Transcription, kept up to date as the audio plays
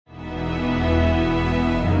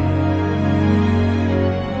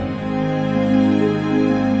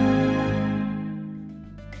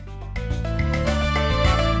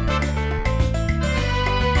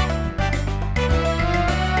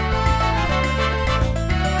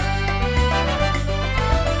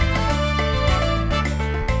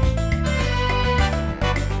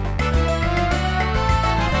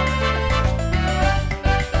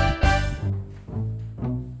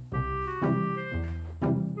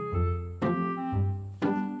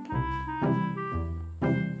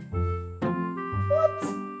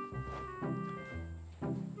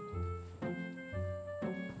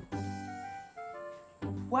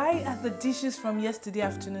the dishes from yesterday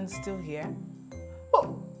afternoon still here?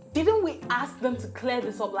 Well, didn't we ask them to clear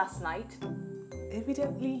this up last night?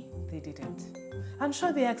 Evidently, they didn't. I'm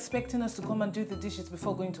sure they're expecting us to come and do the dishes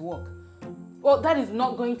before going to work. Well, that is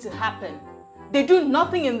not going to happen. They do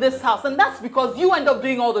nothing in this house, and that's because you end up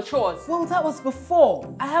doing all the chores. Well, that was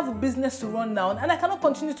before. I have a business to run now, and I cannot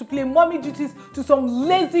continue to play mommy duties to some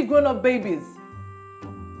lazy grown-up babies.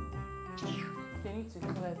 They need to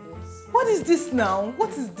clear this. What is this now?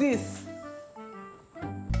 What is this?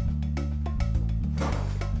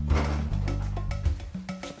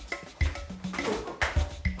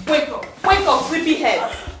 Wake up,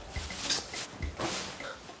 sleepyhead!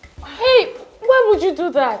 Hey, why would you do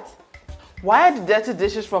that? Why are the dirty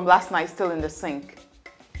dishes from last night still in the sink?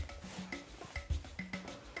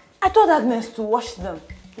 I told Agnes to wash them.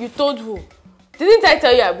 You told who? Didn't I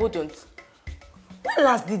tell you I wouldn't? When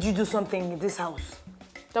last did you do something in this house?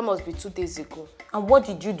 That must be 2 days ago. And what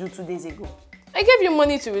did you do 2 days ago? I gave you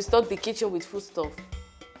money to restock the kitchen with food stuff.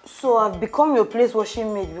 So I've become your place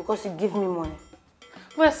washing maid because you give me money.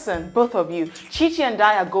 Listen, both of you, Chichi and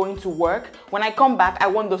I are going to work. When I come back, I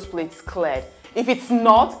want those plates cleared. If it's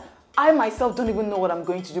not, I myself don't even know what I'm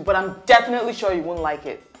going to do, but I'm definitely sure you won't like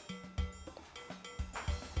it.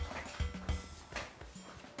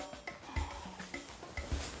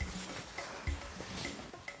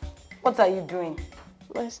 What are you doing?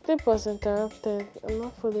 My sleep was interrupted. I'm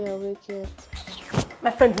not fully awake yet.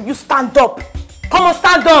 My friend, will you stand up? Come on,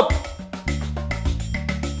 stand up!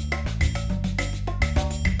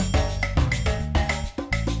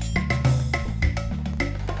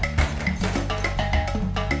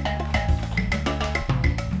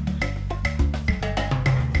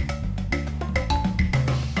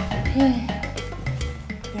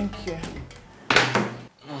 Thank you.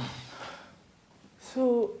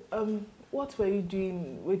 So, what were you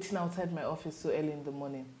doing waiting outside my office so early in the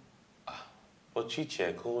morning? But Chichi,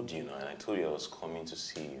 I called you now and I told you I was coming to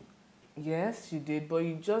see you. Yes, you did, but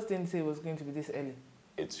you just didn't say it was going to be this early.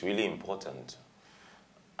 It's really important.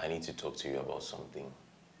 I need to talk to you about something.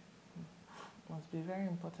 Must be very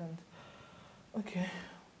important. Okay,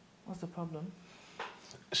 what's the problem?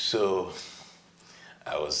 So,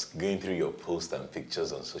 I was going through your posts and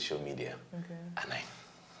pictures on social media. Okay. And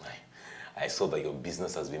I saw that your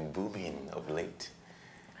business has been booming of late.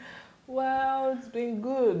 Well, it's been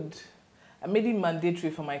good. I made it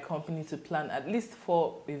mandatory for my company to plan at least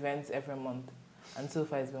 4 events every month. And so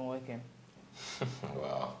far it's been working.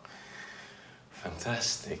 Wow.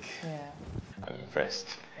 Fantastic. Yeah. I'm impressed.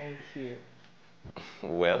 Thank you.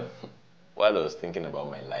 Well, while I was thinking about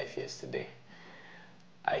my life yesterday,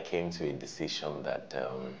 I came to a decision that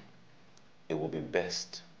it will be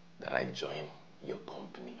best that I join your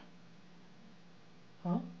company.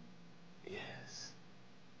 Huh? Yes.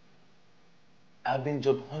 I've been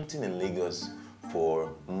job hunting in Lagos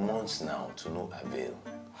for months now to no avail.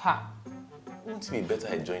 Ha! Wouldn't it be better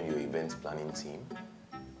I join your event planning team?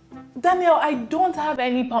 Daniel, I don't have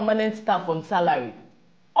any permanent staff on salary.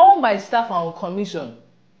 All my staff are on commission.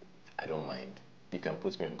 I don't mind. You can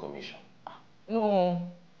put me on commission. No.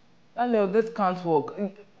 Daniel, this can't work.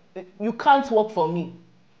 You can't work for me.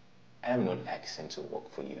 I am not asking to work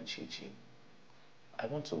for you, Chichi. I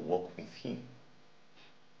want to work with you.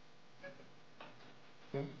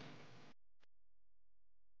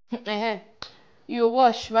 You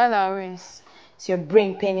wash while I rinse. Is your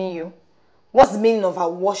brain paining you? What's the meaning of a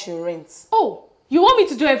wash and rinse? Oh, you want me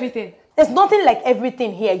to do everything? There's nothing like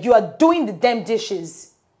everything here. You are doing the damn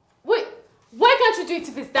dishes. Wait, why can't you do it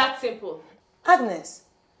if it's that simple? Agnes,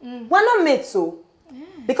 we're not mates, so.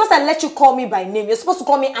 Because I let you call me by name, you're supposed to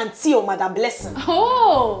call me Auntie or Madam Blessing.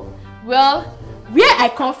 Oh, well, where I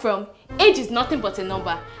come from, age is nothing but a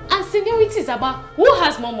number. And seniority is about who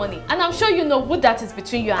has more money. And I'm sure you know who that is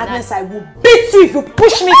between you and Agnes, I will beat you if you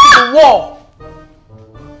push me to the wall.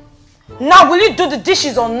 Now, will you do the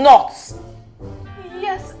dishes or not?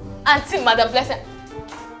 Yes, Auntie Madam Blessing.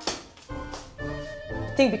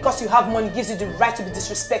 I think because you have money gives you the right to be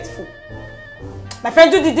disrespectful. My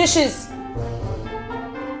friend, do the dishes.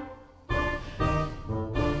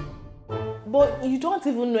 But you don't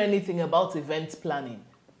even know anything about event planning.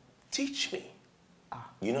 Teach me.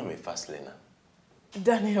 You know I'm a fast learner.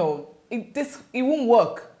 Daniel, it won't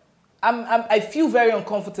work. I feel very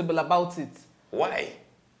uncomfortable about it. Why?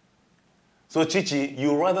 So, Chichi,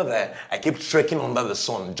 you rather that I keep trekking under the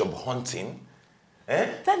sun, job hunting?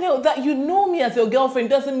 Eh? Daniel, that you know me as your girlfriend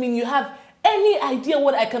doesn't mean you have any idea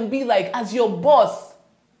what I can be like as your boss.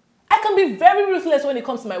 I can be very ruthless when it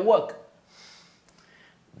comes to my work.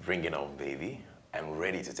 Bring it on, baby. I'm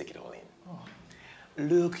ready to take it all in. Oh.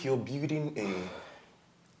 Look, you're building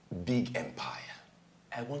a big empire.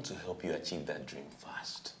 I want to help you achieve that dream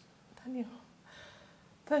fast.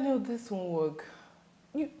 Daniel, this won't work.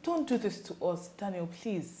 You don't do this to us, Daniel,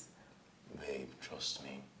 please. Babe, trust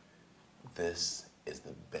me. This is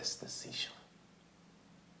the best decision.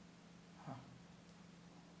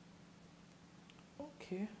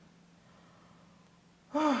 Okay.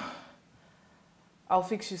 I'll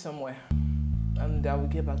fix you somewhere. And I will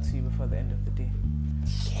get back to you before the end of the day.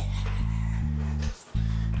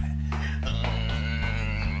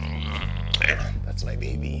 That's my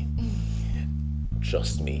baby.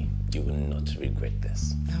 Trust me, you will not regret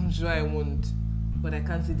this. I'm sure I won't. But I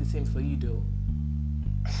can't say the same for you, though.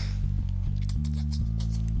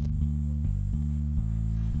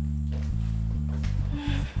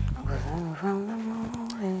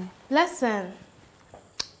 Listen,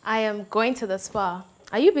 I am going to the spa.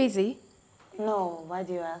 Are you busy? No, why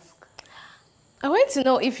do you ask? I want to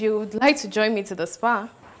know if you would like to join me to the spa.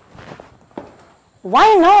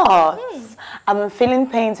 Why not? I've been feeling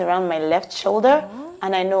pains around my left shoulder,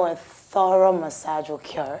 and I know a thorough massage will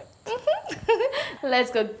cure it.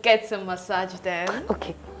 Let's go get some massage then.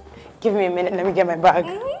 Okay, give me a minute, let me get my bag.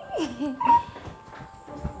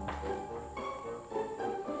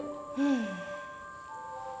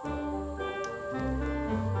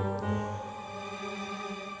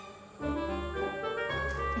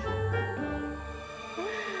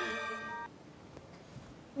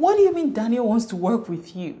 What do you mean Daniel wants to work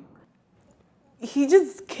with you? He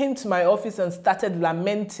just came to my office and started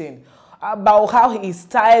lamenting about how he's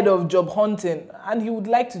tired of job hunting and he would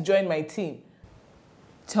like to join my team.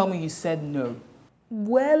 Tell me you said no.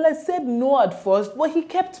 Well, I said no at first, but he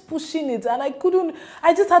kept pushing it and I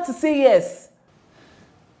just had to say yes.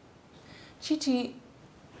 Chichi,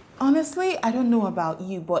 honestly, I don't know about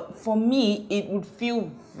you, but for me, it would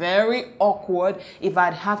feel very awkward if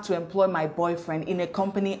I'd have to employ my boyfriend in a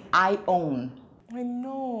company I own. I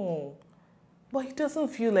know, but he doesn't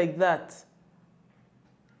feel like that.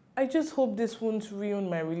 I just hope this won't ruin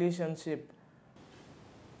my relationship.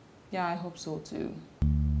 Yeah, I hope so too.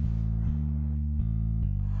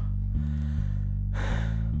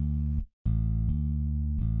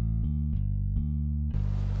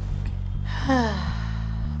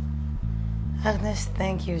 Agnes,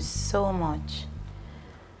 thank you so much.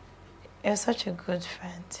 You're such a good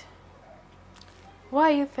friend.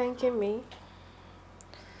 Why are you thanking me?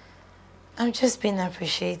 I'm just being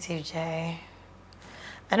appreciative, Jay.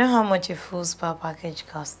 I know how much a full spa package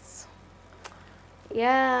costs.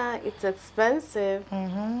 Yeah, it's expensive.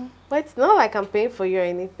 But it's not like I'm paying for you or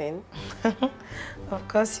anything. Of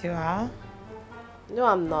course you are. No,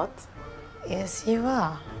 I'm not. Yes, you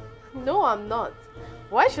are. No, I'm not.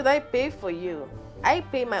 Why should I pay for you? I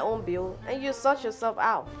pay my own bill and you sort yourself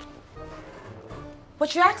out.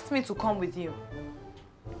 But you asked me to come with you.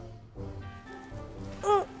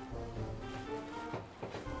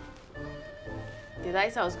 Did I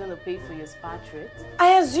say I was going to pay for your spa trip?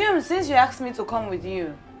 I assumed since you asked me to come with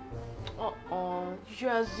you. You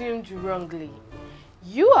assumed wrongly.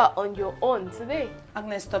 You are on your own today.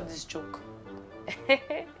 Agnes, stop this joke.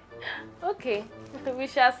 Okay, we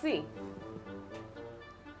shall see.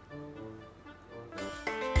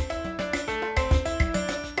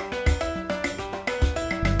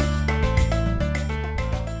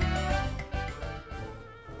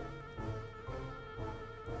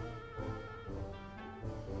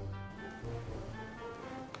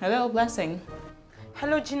 Hello, Blessing.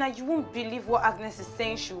 Hello, Gina. You won't believe what Agnes is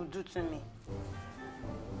saying she will do to me.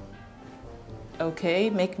 Okay,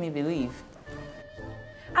 make me believe.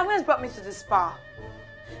 Agnes brought me to the spa.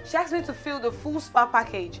 She asked me to fill the full spa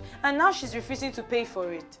package, and now she's refusing to pay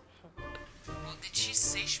for it. Well, did she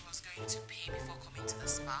say she was going to pay before coming to the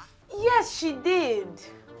spa? Yes, she did.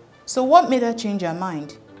 So what made her change her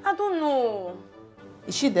mind? I don't know.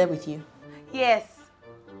 Is she there with you? Yes.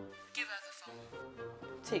 Give her the phone.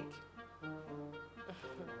 Take.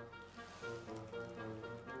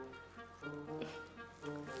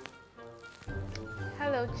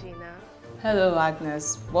 Hello, Gina. Hello,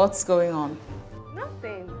 Agnes. What's going on?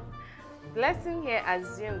 Nothing. Blessing here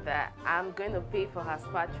assumed that I'm going to pay for her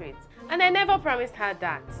spa treat, and I never promised her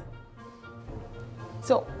that.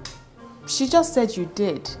 So, she just said you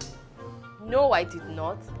did. No, I did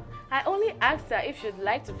not. I only asked her if she'd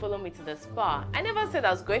like to follow me to the spa. I never said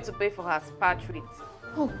I was going to pay for her spa treat.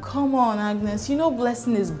 Oh, come on, Agnes. You know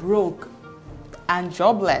Blessing is broke and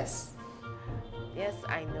jobless. Yes,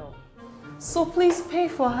 I know. So please pay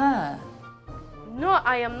for her. No,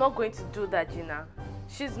 I am not going to do that, Gina.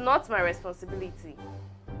 She's not my responsibility.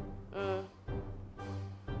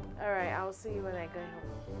 Alright, I'll see you when I get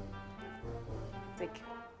home. Take care.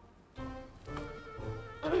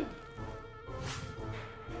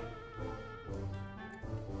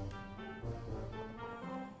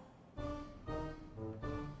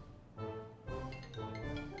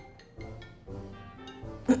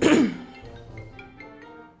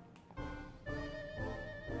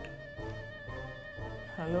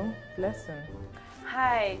 Blessing.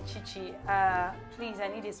 Hi, Chichi. Please, I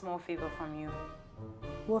need a small favor from you.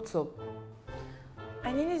 What's up?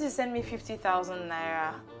 I need you to send me 50,000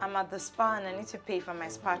 naira. I'm at the spa and I need to pay for my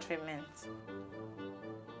spa treatment.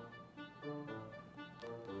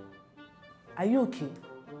 Are you okay?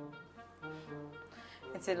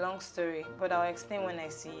 It's a long story, but I'll explain when I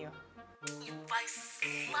see you. If I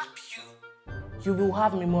slap you, you will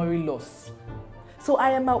have memory loss. So I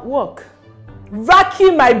am at work,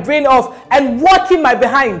 racking my brain off and working my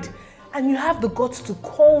behind. And you have the guts to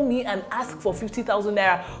call me and ask for 50,000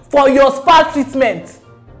 naira for your spa treatment.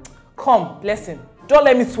 Come, Blessing, don't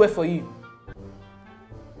let me swear for you.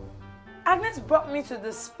 Agnes brought me to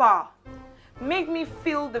the spa, made me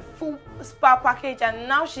feel the full spa package, and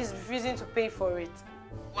now she's refusing to pay for it.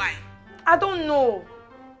 Why? I don't know.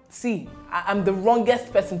 See, I'm the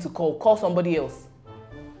wrongest person to call. Call somebody else.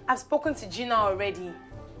 I've spoken to Gina already.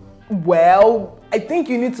 Well, I think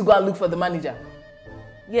you need to go and look for the manager.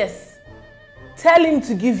 Yes. Tell him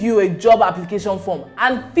to give you a job application form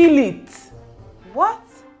and fill it. What?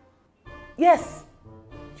 Yes.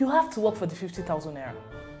 You have to work for the 50,000 naira.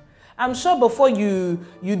 I'm sure before you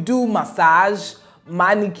do massage,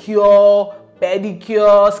 manicure,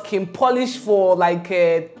 pedicure, skin polish for like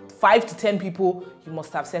 5 to 10 people, you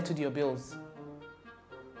must have settled your bills.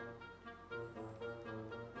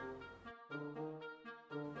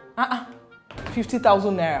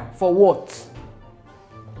 50,000 naira for what?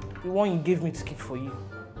 The one you gave me to keep for you.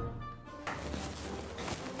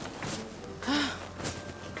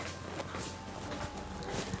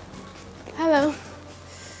 Hello.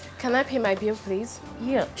 Can I pay my bill, please?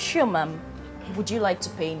 Yeah, sure, ma'am. Would you like to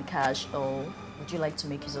pay in cash or would you like to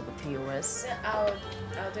make use of the POS? I'll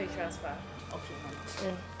do a transfer.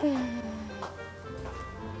 Okay, ma'am.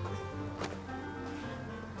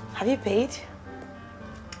 Have you paid?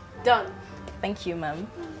 Done. Thank you, ma'am.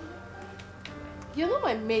 You're not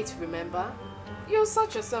my mate, remember? You'll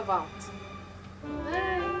sort yourself out.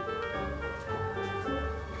 Bye.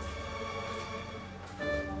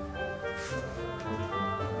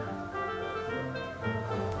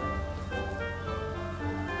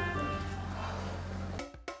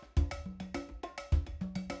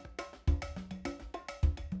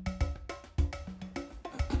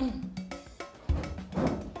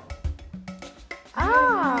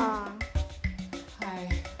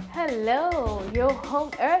 Hello, you're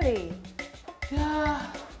home early. Yeah,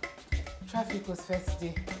 traffic was first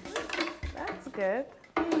day. That's good.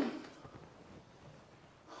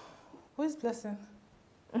 Who is Blessing?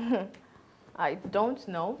 I don't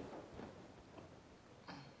know.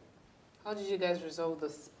 How did you guys resolve the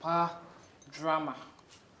spa drama?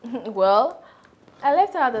 Well, I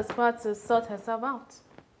left her at the spa to sort herself out.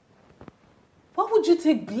 Why would you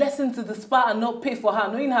take Blessing to the spa and not pay for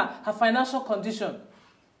her, knowing her financial condition?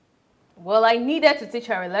 Well, I needed to teach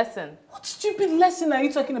her a lesson. What stupid lesson are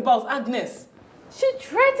you talking about, Agnes? She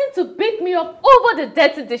threatened to beat me up over the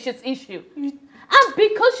dirty dishes issue. And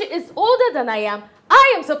because she is older than I am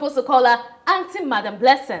supposed to call her Auntie Madam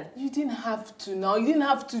Blessing. You didn't have to now. You didn't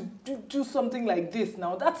have to do something like this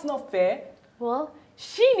now. That's not fair. Well,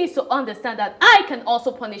 she needs to understand that I can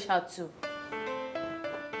also punish her too.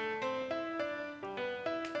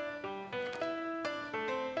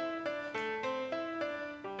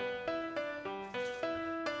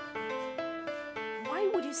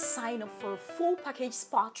 Sign up for a full package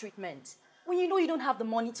spa treatment when you know you don't have the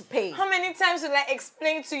money to pay. How many times will I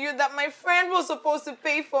explain to you that my friend was supposed to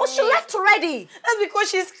pay for me? But she left already. That's because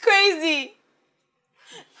she's crazy.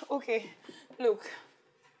 Okay, look.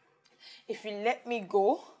 If you let me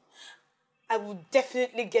go, I will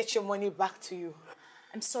definitely get your money back to you.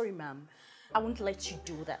 I'm sorry, ma'am. I won't let you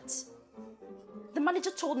do that. The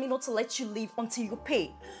manager told me not to let you leave until you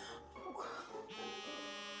pay.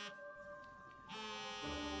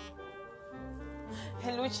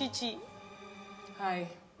 Hello, Chichi. Hi.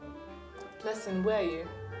 Blessing, where are you?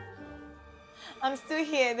 I'm still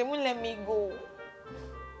here. They won't let me go.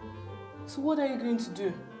 So what are you going to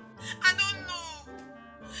do? I don't know.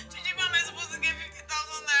 Chichi, where am I supposed to get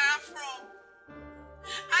 50,000 naira from?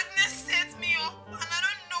 Agnes set me up and I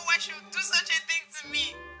don't know why she would do such a thing to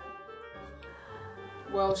me.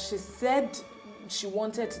 Well, she said she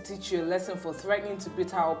wanted to teach you a lesson for threatening to beat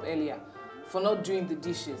her up earlier, for not doing the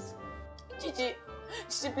dishes. Chichi,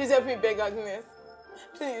 please help me beg Agnes.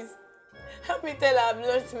 Please. Help me tell her I've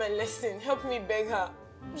learned my lesson. Help me beg her.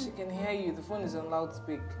 She can hear you. The phone is on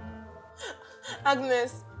loudspeak.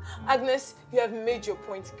 Agnes, you have made your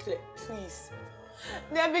point clear. Please.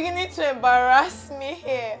 They are beginning to embarrass me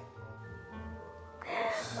here.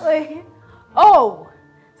 Wait. Oh,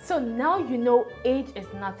 so now you know age is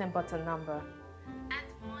nothing but a number.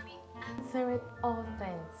 And money considering all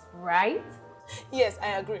things, right? Yes,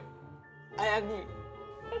 I agree. I agree.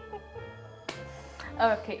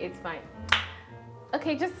 Okay, it's fine.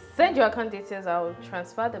 Okay, just send your account details. I'll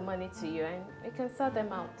transfer the money to you and you can sort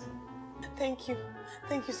them out. Thank you.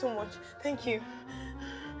 Thank you so much. Thank you.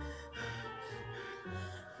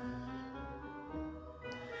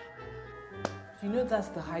 You know that's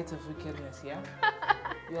the height of wickedness, yeah?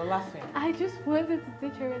 You're laughing. I just wanted to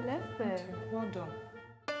teach her a lesson. Well done.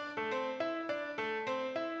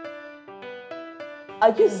 Are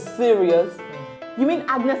you serious? You mean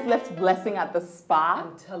Agnes left Blessing at the spa?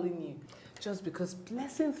 I'm telling you, just because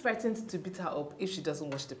Blessing threatened to beat her up if she doesn't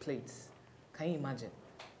wash the plates. Can you imagine?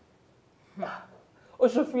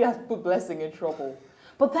 Oshofri has put Blessing in trouble.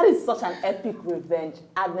 But that is such an epic revenge.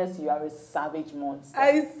 Agnes, you are a savage monster.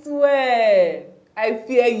 I swear, I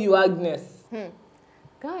fear you, Agnes.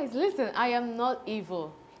 Guys, listen, I am not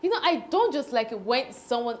evil. You know, I don't just like it when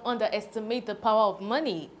someone underestimates the power of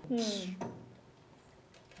money. This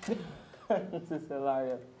is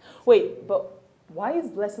hilarious. Wait, but why is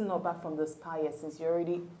Blessing not back from the spa yet since you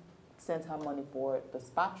already sent her money for the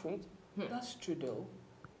spa treat? That's true though.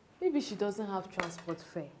 Maybe she doesn't have transport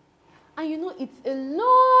fare. And you know, it's a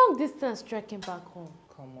long distance trekking back home.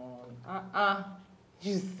 Come on.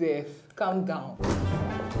 You safe. Calm down.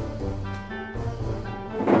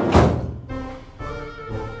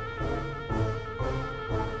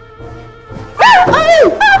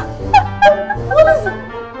 What is it?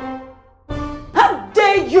 How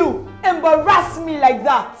dare you embarrass me like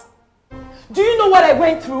that? Do you know what I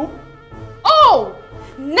went through? Oh!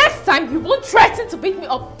 Next time you won't threaten to beat me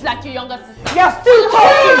up like your younger sister. You're still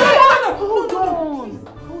talking! Hold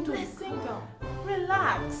on. Blessing,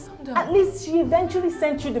 relax. At least she eventually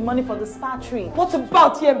sent you the money for the spa treat. What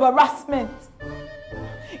about the embarrassment?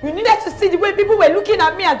 You needed to see the way people were looking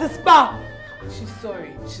at me at the spa. She's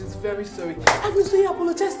sorry. She's very sorry. I will say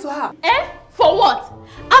apologize to her. Eh? For what?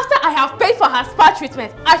 After I have paid for her spa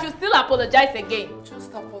treatment, I should still apologize again.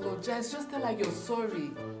 Just apologize. Just tell her you're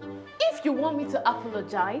sorry. If you want me to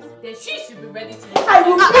apologize, then she should be ready to. I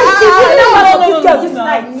will beat this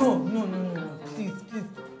night. No. Please.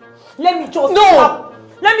 Let me just slap.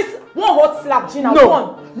 Let me one hot slap, Gina.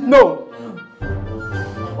 One. No.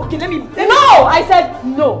 Okay, let me. No! I said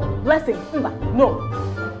no. Blessing. No.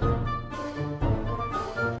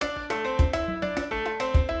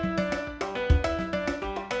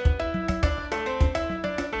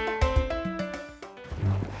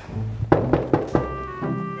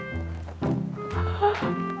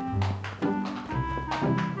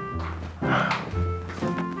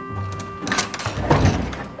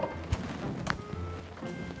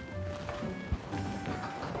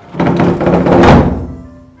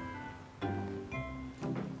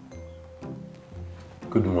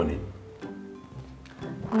 Good morning.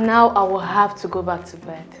 Now I will have to go back to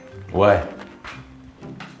bed. Why?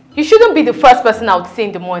 You shouldn't be the first person I would say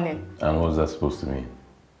in the morning. And what's that supposed to mean?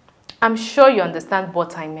 I'm sure you understand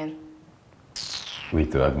what I mean.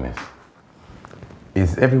 Wait, Agnes.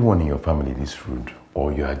 Is everyone in your family this rude?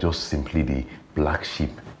 Or you are just simply the black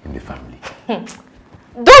sheep in the family?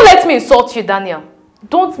 Don't let me insult you, Daniel.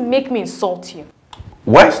 Don't make me insult you.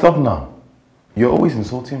 Why stop now? You're always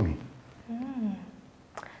insulting me.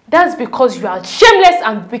 That's because you are shameless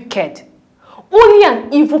and wicked. Only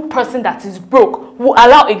an evil person that is broke will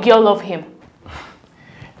allow a girl love him.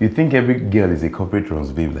 You think every girl is a corporate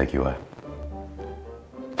runs babe like you are?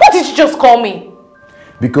 What did you just call me?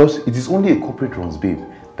 Because it is only a corporate runs babe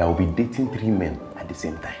that will be dating 3 men at the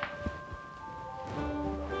same time.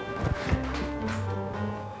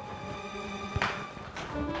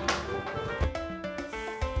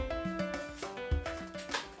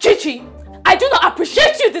 Chichi, I do not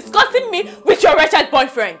appreciate you discussing me with your wretched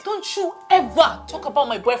boyfriend. Don't you ever talk about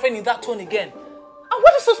my boyfriend in that tone again. And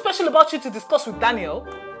what is so special about you to discuss with Daniel?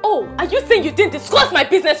 Oh, are you saying you didn't discuss my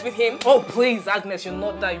business with him? Oh, please, Agnes, you're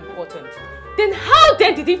not that important. Then how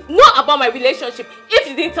then did he know about my relationship if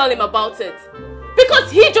you didn't tell him about it?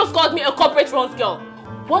 Because he just called me a corporate runs girl.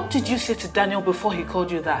 What did you say to Daniel before he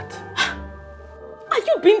called you that? Are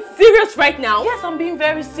you being serious right now? Yes, I'm being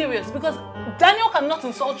very serious because Daniel cannot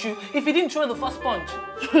insult you if he didn't throw the first punch.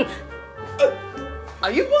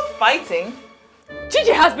 Are you both fighting?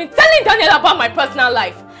 Gigi has been telling Daniel about my personal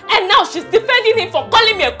life, and now she's defending him for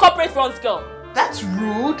calling me a corporate runs girl. That's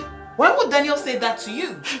rude. Why would Daniel say that to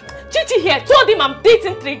you? Gigi here told him I'm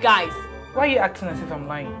dating 3 guys. Why are you acting as if I'm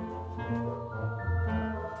lying?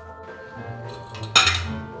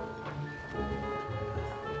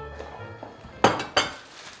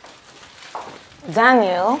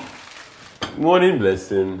 Daniel. Morning,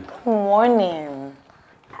 Blessing. Good morning.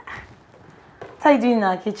 What are you doing in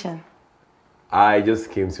our kitchen? I just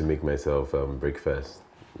came to make myself breakfast.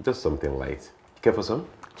 Just something light. Care for some?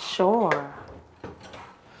 Sure.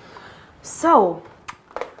 So,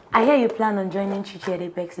 I hear you plan on joining Chichi at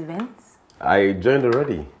Apex events? I joined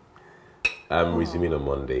already. I'm resuming on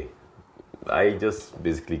Monday. I just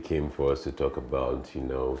basically came for us to talk about,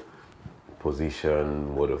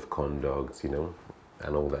 position, mode of conduct,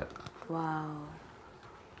 and all that. Wow.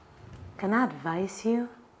 Can I advise you?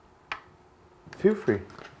 Feel free.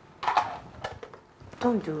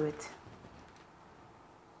 Don't do it.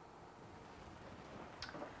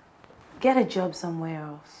 Get a job somewhere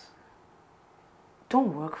else.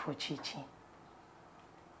 Don't work for Chichi.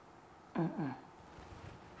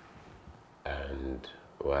 And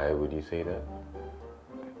why would you say that?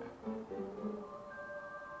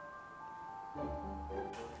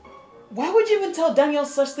 Why would you even tell Daniel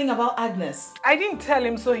such thing about Agnes? I didn't tell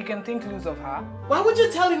him so he can think less of her. Why would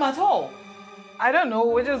you tell him at all? I don't know,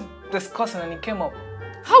 we're just discussing and it came up.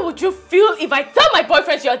 How would you feel if I tell my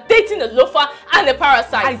boyfriend you're dating a loafer and a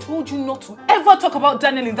parasite? I told you not to ever talk about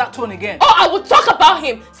Daniel in that tone again. Oh, I will talk about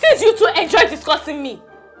him since you two enjoy discussing me.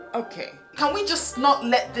 Okay, can we just not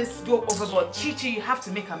let this go overboard? Chichi, you have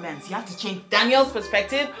to make amends. You have to change Daniel's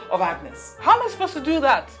perspective of Agnes. How am I supposed to do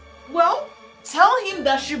that? Well, tell him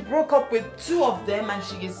that she broke up with two of them and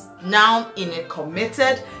she is now in a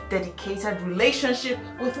committed, dedicated relationship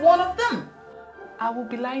with one of them. I would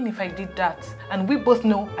be lying if I did that. And we both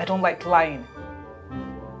know I don't like lying.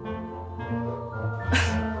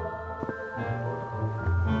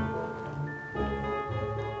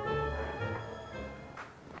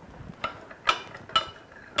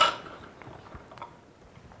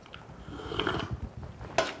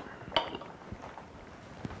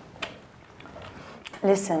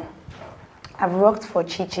 Listen, I've worked for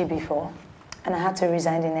Chichi before, and I had to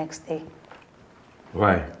resign the next day.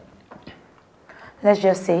 Why? Let's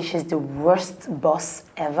just say she's the worst boss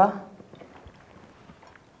ever.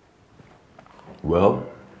 Well,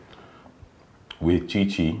 with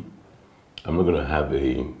Chichi, I'm not going to have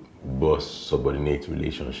a boss-subordinate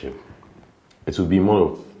relationship. It will be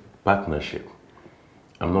more of partnership.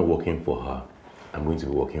 I'm not working for her. I'm going to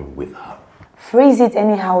be working with her. Phrase it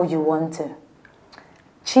anyhow you want to.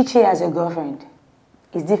 Chichi as your girlfriend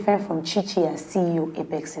is different from Chichi as CEO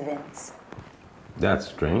Apex Events. That's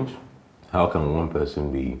strange. How can one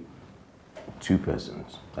person be two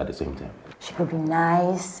persons at the same time? She could be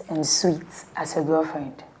nice and sweet as your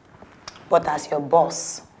girlfriend, but as your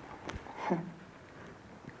boss,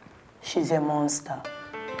 she's a monster.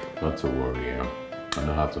 Not to worry, I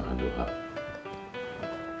know how to handle her.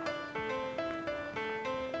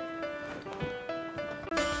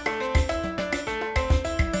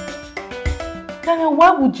 Daniel,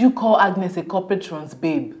 why would you call Agnes a corporate trans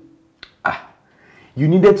babe? You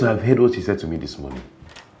needed to have heard what she said to me this morning.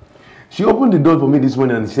 She opened the door for me this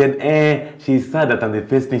morning and said, she's sad that I'm the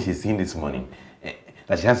first thing she's seen this morning.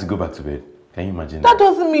 That she has to go back to bed. Can you imagine that? That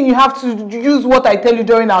doesn't mean you have to use what I tell you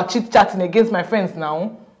during our chit-chatting against my friends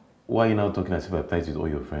now. Why are you now talking as if I've tied with all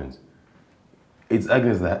your friends? It's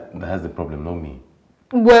Agnes that has the problem, not me.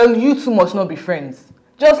 Well, you two must not be friends.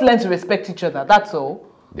 Just learn to respect each other, that's all.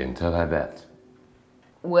 Then tell her that.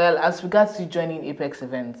 Well, as regards to joining Apex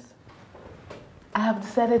events, I have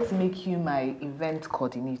decided to make you my event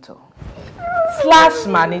coordinator. /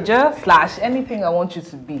 manager / anything I want you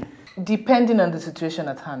to be, depending on the situation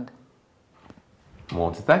at hand.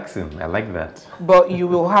 Multitasking, I like that. But you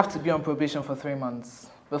will have to be on probation for 3 months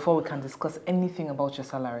before we can discuss anything about your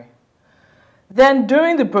salary. Then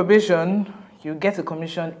during the probation, you get a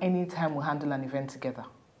commission anytime we handle an event together.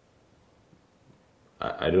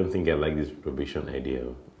 I don't think I like this probation idea.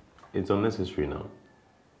 It's unnecessary now.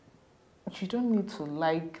 You don't need to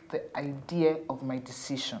like the idea of my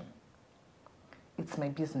decision. It's my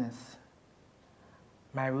business.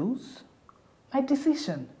 My rules, my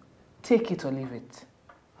decision. Take it or leave it.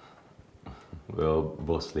 Well,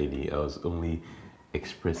 boss lady, I was only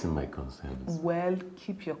expressing my concerns. Well,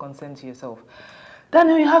 keep your concern to yourself.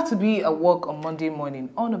 Daniel, you have to be at work on Monday morning,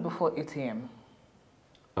 on or before 8 a.m.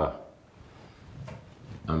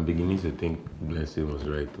 I'm beginning to think Blessing was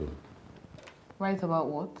right though. Right about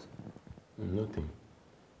what? Nothing.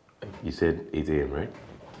 You said 8 a.m., right?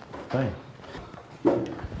 Fine.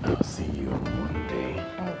 I'll see you on Monday.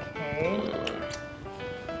 Okay.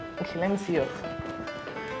 Okay, let me see yours.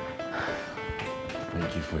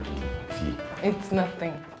 Thank you for the tea. It's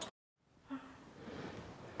nothing.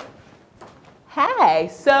 Hey,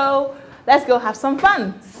 so let's go have some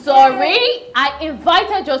fun. Sorry, I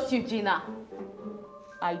invited just Eugenia.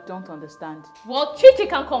 I don't understand. Well, Chichi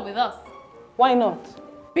can come with us. Why not?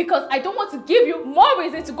 Because I don't want to give you more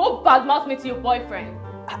reason to go badmouth me to your boyfriend.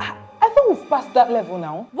 I thought we've passed that level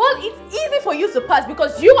now. Well, it's easy for you to pass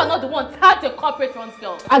because you are not the one tagged a corporate runs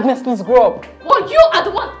girl. Agnes, please grow up. Well, you are the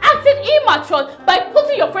one acting immature by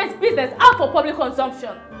putting your friend's business out for public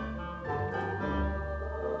consumption.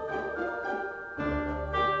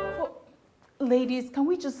 Ladies, can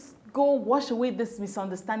we just go wash away this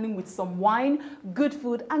misunderstanding with some wine, good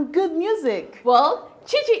food, and good music? Well,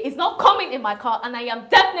 Chichi is not coming in my car and I am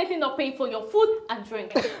definitely not paying for your food and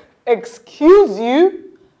drink. Excuse you?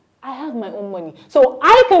 I have my own money, so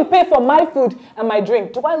I can pay for my food and my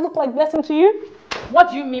drink. Do I look like Blessing to you?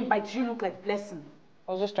 What do you mean by do you look like Blessing?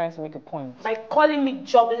 I was just trying to make a point. By calling me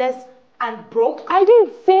jobless and broke? I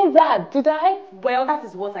didn't say that, did I? Well, that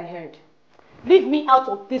is what I heard. Leave me out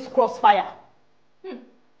of this crossfire.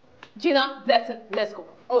 Gina, Blessing, let's go.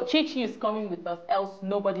 Oh, Chichi is coming with us, else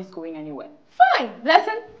nobody's going anywhere. Fine,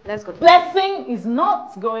 Blessing, let's go. Blessing is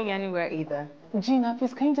not going anywhere either. Gina,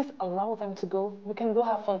 please, can you just allow them to go? We can go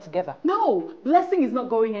have fun together. No, Blessing is not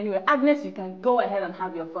going anywhere. Agnes, you can go ahead and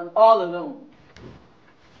have your fun all alone.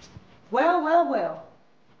 Well, well, well.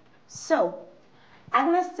 So,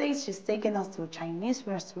 Agnes says she's taking us to a Chinese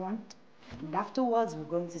restaurant, and afterwards we're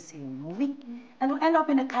going to see a movie, and we'll end up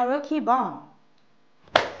in a karaoke bar.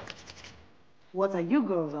 What are you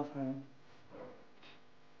girls offering?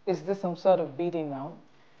 Is this some sort of bidding now?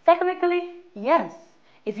 Technically, yes.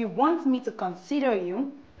 If you want me to consider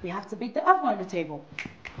you, we have to beat the offer on the table.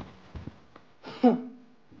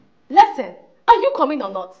 Blessing, are you coming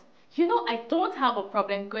or not? You know I don't have a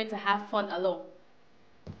problem going to have fun alone.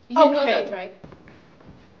 You know that, right?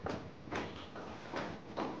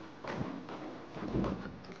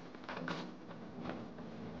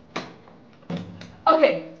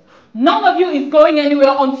 Okay, none of you is going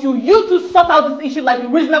anywhere until you two sort out this issue like the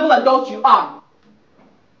reasonable adults you are.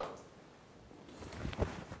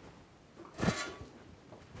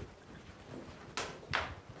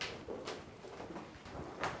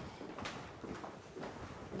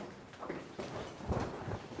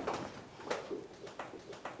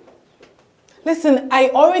 Listen, I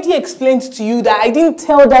already explained to you that I didn't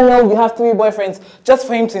tell Daniel you have 3 boyfriends just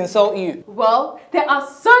for him to insult you. Well, there are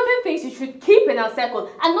certain things you should keep in our circle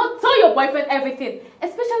and not tell your boyfriend everything,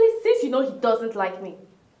 especially since you know he doesn't like me.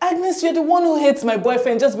 Agnes, you're the one who hates my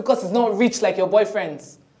boyfriend just because he's not rich like your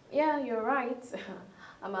boyfriends. Yeah, you're right.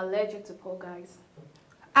 I'm allergic to poor guys.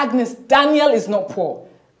 Agnes, Daniel is not poor.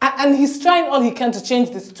 And he's trying all he can to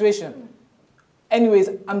change the situation. Anyways,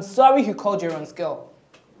 I'm sorry he called you a runs girl.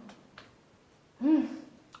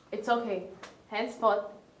 It's okay. Henceforth,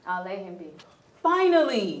 I'll let him be.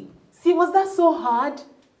 Finally! See, was that so hard?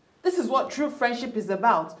 This is what true friendship is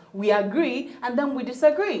about. We agree and then we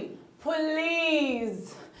disagree.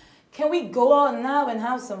 Please! Can we go out now and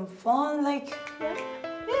have some fun? Like,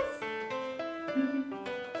 Yes.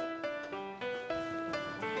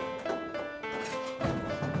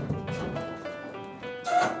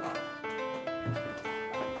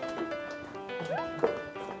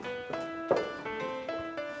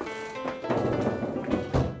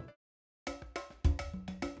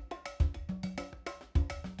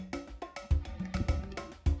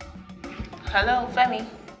 Hello, Femi.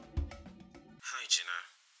 Hi, Gina.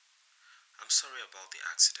 I'm sorry about the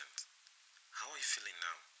accident. How are you feeling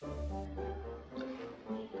now?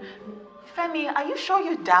 Femi, are you sure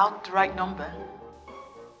you dialed the right number?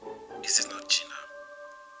 Is it not Gina?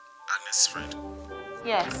 Agnes' friend?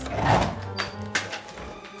 Yes.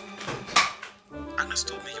 Agnes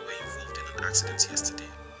told me you were involved in an accident yesterday,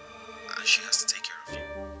 and she has to take care of you.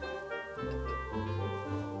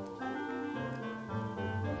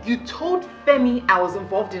 You told Femi I was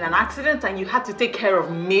involved in an accident and you had to take care of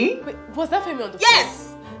me? Wait, was that Femi on the phone?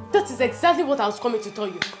 Yes! That is exactly what I was coming to tell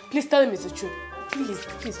you. Please tell him it's the truth.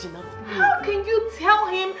 Please, Gina. How can you tell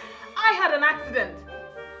him I had an accident?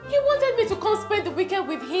 He wanted me to come spend the weekend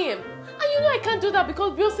with him. And you know I can't do that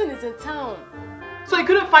because Wilson is in town. So he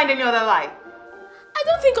couldn't find any other lie? I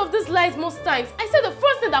don't think of these lies most times. I say the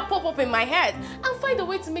first thing that pop up in my head and find a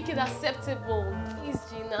way to make it acceptable. Please,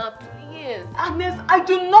 Gina, please. Agnes, I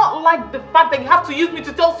do not like the fact that you have to use me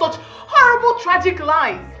to tell such horrible, tragic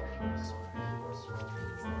lies.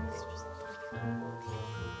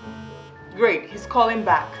 Great, he's calling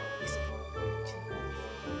back.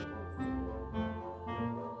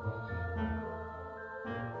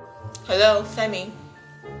 Hello, Femi.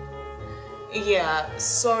 Yeah,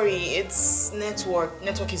 sorry, it's network.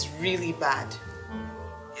 Network is really bad.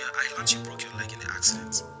 Yeah, I learned you broke your leg in the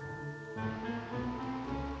accident.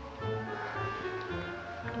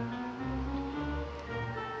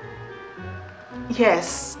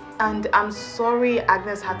 Yes, and I'm sorry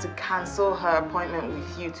Agnes had to cancel her appointment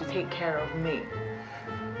with you to take care of me.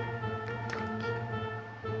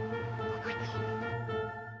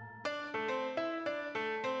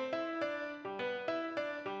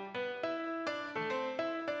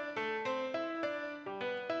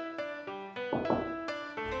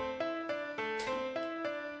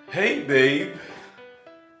 Hey, babe.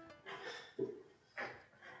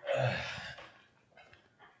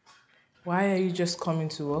 Why are you just coming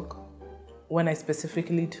to work when I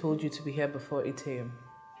specifically told you to be here before 8 a.m.?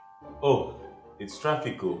 Oh, it's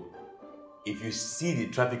traffic. Oh. If you see the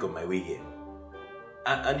traffic on my way here,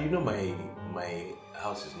 and you know my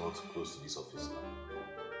house is not close to this office now.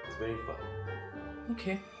 It's very far.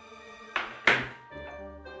 Okay.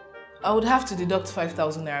 I would have to deduct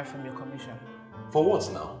 5,000 naira from your commission. For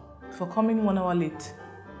what now? For coming 1 hour late.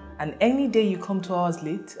 And any day you come 2 hours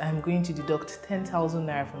late, I'm going to deduct 10,000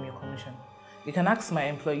 naira from your commission. You can ask my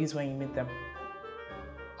employees when you meet them.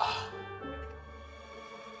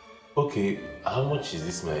 Okay, how much is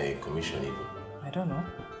this my commission even? I don't know.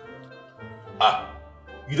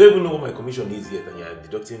 You don't even know what my commission is yet and you're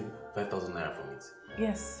deducting 5,000 naira from it?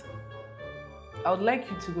 Yes. I would like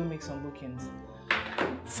you to go make some bookings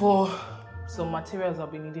for some materials I'll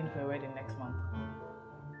be needing for a wedding next month.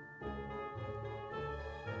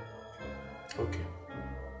 Okay.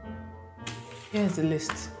 Here's the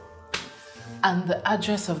list. And the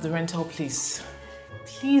address of the rental place.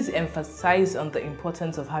 Please emphasize on the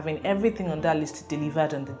importance of having everything on that list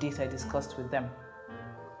delivered on the date I discussed with them.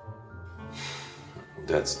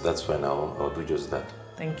 That's fine. I'll do just that.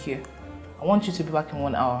 Thank you. I want you to be back in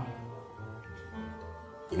 1 hour.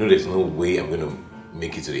 You know there's no way I'm going to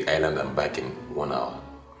make it to the island and back in 1 hour.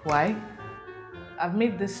 Why? I've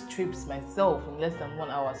made these trips myself in less than 1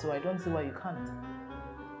 hour, so I don't see why you can't.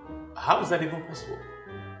 How is that even possible?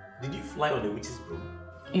 Did you fly on a witch's broom?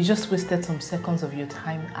 You just wasted some seconds of your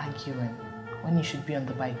time arguing when you should be on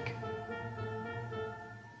the bike.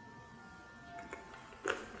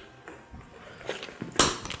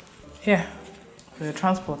 Here, for your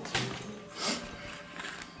transport.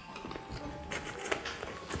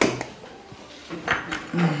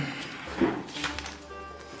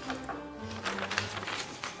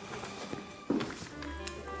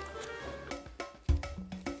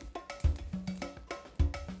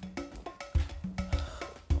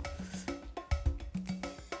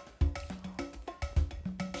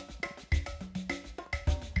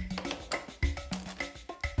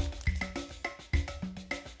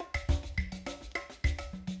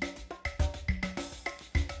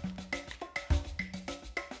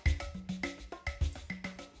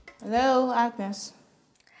 Hello, Agnes.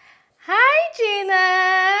 Hi,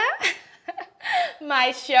 Gina.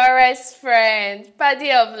 My surest friend,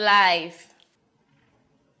 buddy of life.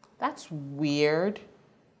 That's weird.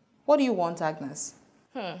 What do you want, Agnes?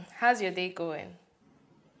 How's your day going?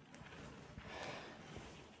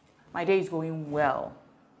 My day is going well.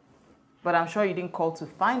 But I'm sure you didn't call to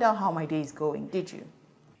find out how my day is going, did you?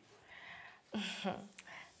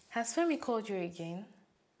 Has Femi called you again?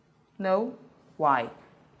 No? Why?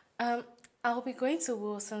 I'll be going to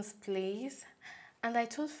Wilson's place, and I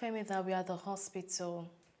told Femi that we are at the hospital.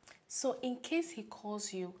 So in case he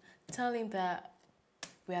calls you, tell him that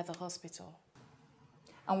we are at the hospital.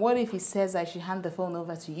 And what if he says I should hand the phone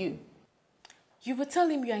over to you? You will tell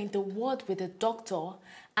him you are in the ward with the doctor,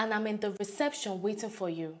 and I'm in the reception waiting for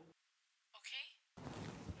you. Okay?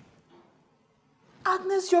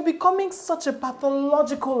 Agnes, you're becoming such a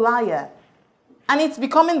pathological liar. And it's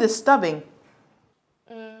becoming disturbing.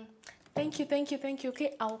 Thank you.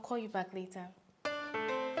 Okay, I'll call you back later.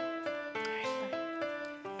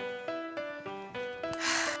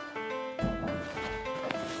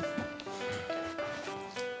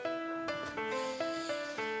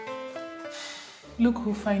 Look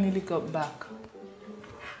who finally got back.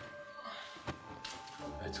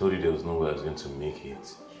 I told you there was no way I was going to make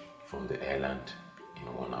it from the island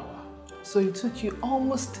in 1 hour. So it took you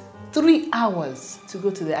almost 3 hours to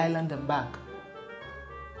go to the island and back.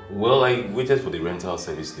 Well, I waited for the rental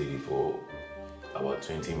service lady for about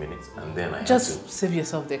 20 minutes and then I Just save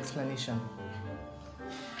yourself the explanation.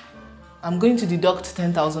 I'm going to deduct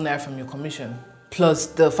 10,000 naira from your commission, plus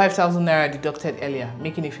the 5,000 naira I deducted earlier,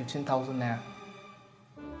 making it 15,000 naira.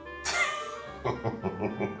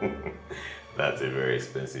 That's a very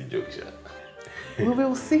expensive joke, Sha. We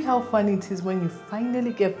will see how funny it is when you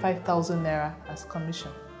finally get 5,000 naira as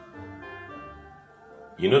commission.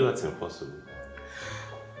 You know that's impossible.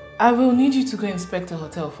 I will need you to go inspect a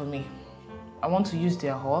hotel for me. I want to use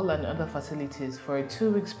their hall and other facilities for a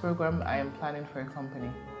 2-week program I am planning for a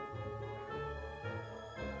company.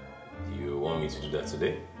 Do you want me to do that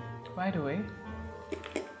today? Right away.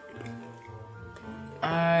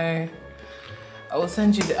 I will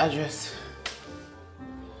send you the address.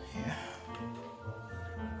 Yeah.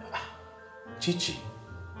 Chichi,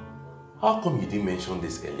 how come you didn't mention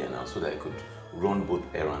this earlier now so that I could run both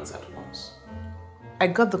errands at once? I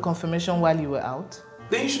got the confirmation while you were out.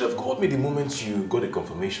 Then you should have called me the moment you got the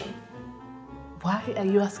confirmation. Why are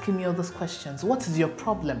you asking me all those questions? What is your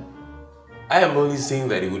problem? I am only saying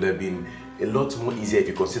that it would have been a lot more easier if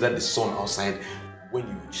you considered the sun outside when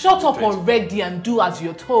you... Shut up already and do as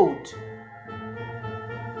you're told.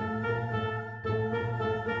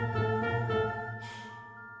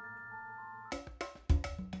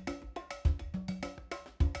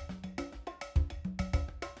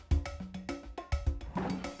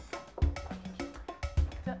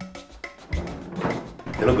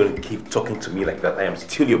 You're not going to keep talking to me like that. I am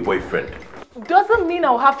still your boyfriend. Doesn't mean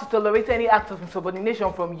I'll have to tolerate any act of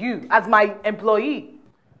insubordination from you as my employee.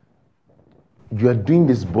 You are doing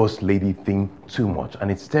this boss lady thing too much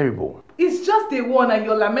and it's terrible. It's just day one and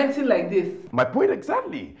you're lamenting like this. My point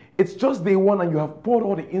exactly. It's just day one and you have poured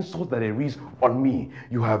all the insults that there is on me.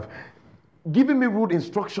 You have given me rude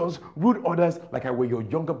instructions, rude orders like I were your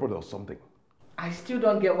younger brother or something. I still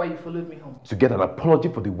don't get why you followed me home. To get an apology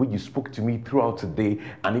for the way you spoke to me throughout today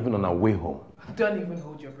and even on our way home. Don't even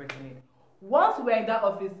hold your breath in it. Once we're in that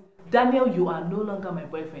office, Daniel, you are no longer my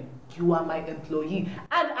boyfriend. You are my employee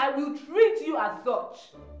and I will treat you as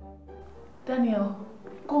such. Daniel,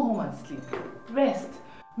 go home and sleep. Rest.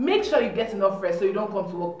 Make sure you get enough rest so you don't come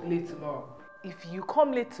to work late tomorrow. If you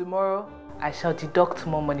come late tomorrow, I shall deduct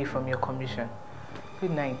more money from your commission.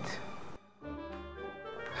 Good night.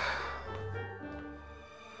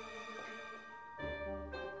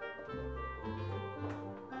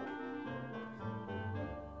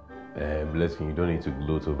 Blessing, you don't need to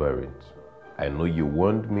gloat over it. I know you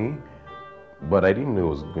warned me, but I didn't know it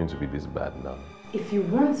was going to be this bad now. If you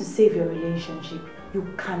want to save your relationship, you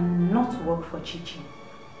cannot work for Chichi.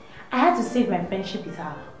 I had to save my friendship with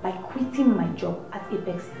her by quitting my job at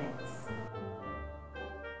Apex Events.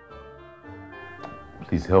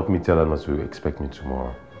 Please help me tell her not to expect me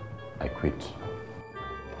tomorrow. I quit.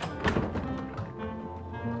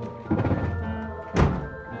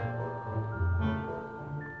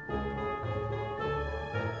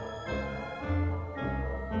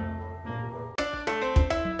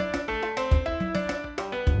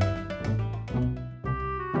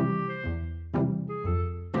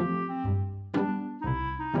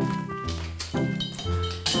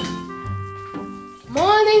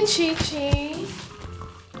 Chichi.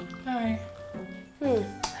 Hi.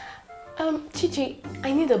 Chichi,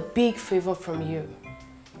 I need a big favor from you.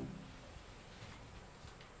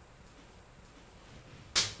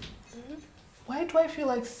 Why do I feel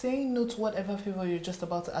like saying no to whatever favor you're just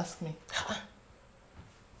about to ask me?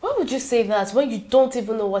 Why would you say that when you don't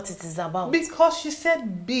even know what it is about? Because she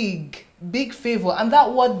said big favor, and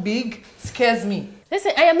that word big scares me.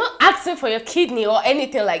 Listen, I am not asking for your kidney or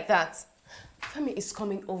anything like that. Femi is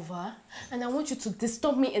coming over and I want you to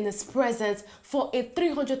disturb me in his presence for a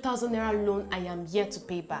 300,000 naira loan I am yet to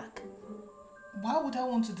pay back. Why would I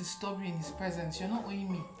want to disturb you in his presence? You're not owing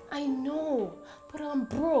me. I know, but I'm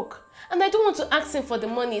broke and I don't want to ask him for the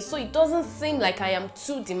money so it doesn't seem like I am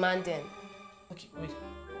too demanding. Okay, wait.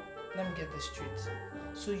 Let me get this straight.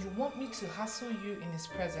 So you want me to hassle you in his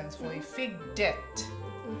presence for a fake debt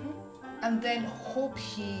and then hope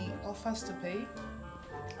he offers to pay?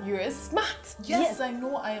 You're smart. Yes, I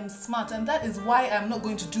know I am smart and that is why I'm not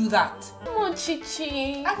going to do that. Come on,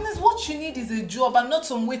 Chichi. Agnes, what you need is a job and not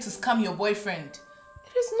some way to scam your boyfriend.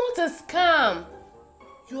 It is not a scam.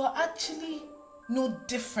 You are actually no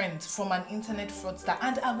different from an internet fraudster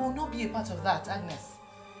and I will not be a part of that, Agnes.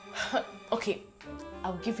 Okay,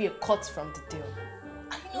 I'll give you a cut from the deal.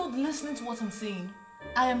 Are you not listening to what I'm saying?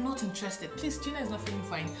 I am not interested. Please, Gina is not feeling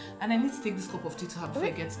fine and I need to take this cup of tea to her before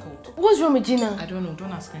it gets cold. What's wrong with Gina? I don't know.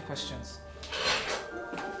 Don't ask me questions.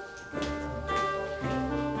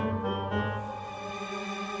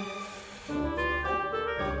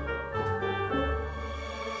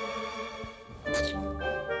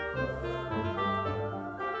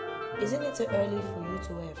 Isn't it too early for you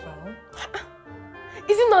to wear a frown?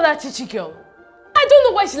 Is it not that Chichi girl? I don't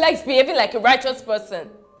know why she likes behaving like a righteous person.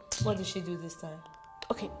 What did she do this time?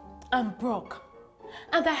 Okay, I'm broke.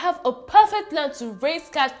 And I have a perfect plan to raise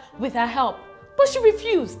cash with her help. But she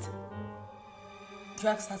refused. You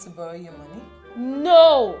asked her to borrow your money?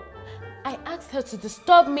 No! I asked her to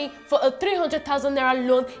disturb me for a 300,000 naira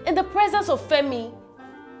loan in the presence of Femi.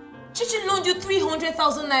 Chichi loaned you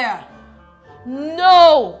 300,000 naira?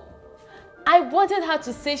 No! I wanted her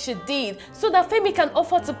to say she did so that Femi can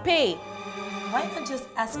offer to pay. Why not just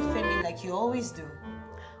ask Femi like you always do?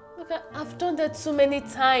 Look, I've done that too many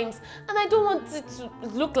times and I don't want it to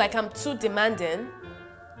look like I'm too demanding.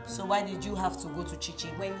 So why did you have to go to Chichi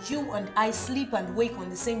when you and I sleep and wake on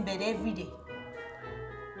the same bed every day?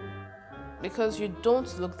 Because you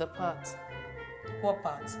don't look the part. What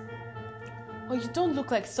part? Oh, you don't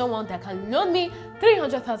look like someone that can loan me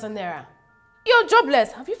 300,000 naira. You're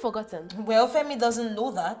jobless. Have you forgotten? Well, Femi doesn't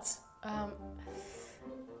know that.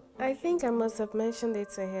 I think I must have mentioned it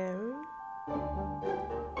to him.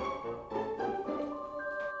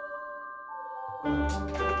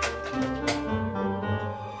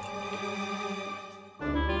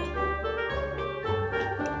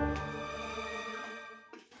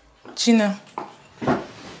 Gina.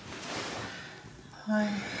 Hi.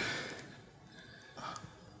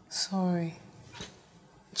 Sorry.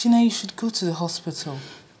 Gina, you should go to the hospital.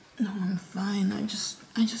 No, I'm fine. I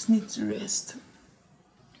just need to rest.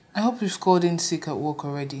 I hope you've called in sick at work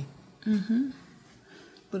already.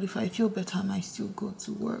 But if I feel better, I might still go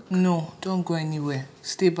to work. No, don't go anywhere.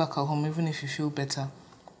 Stay back at home even if you feel better.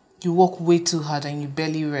 You work way too hard and you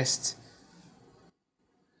barely rest.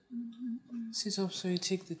 Sit up so you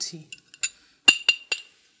take the tea.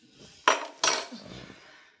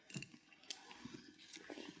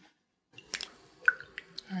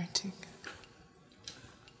 Alright, take.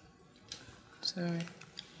 Sorry.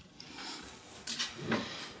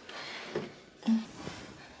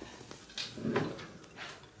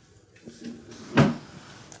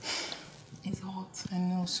 It's hot. I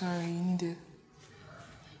know, sorry, you need it.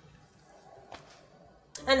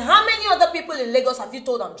 And how many other people in Lagos have you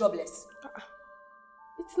told I'm jobless?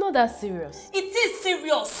 It's not that serious. It is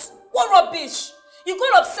serious. What rubbish? You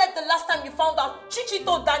got upset the last time you found out Chichi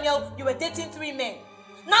told Daniel you were dating 3 men.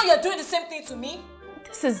 Now you're doing the same thing to me?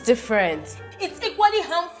 This is different. It's equally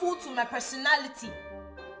harmful to my personality.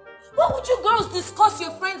 Why would you girls discuss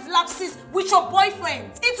your friends' lapses with your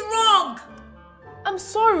boyfriend? It's wrong. I'm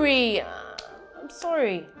sorry. I'm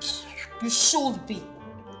sorry. You should be.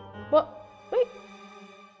 But wait.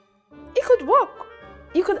 It could work.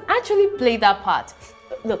 You could actually play that part.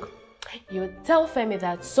 Look, you would tell Femi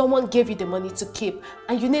that someone gave you the money to keep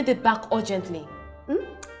and you need it back urgently.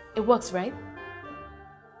 It works, right?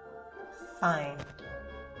 Fine.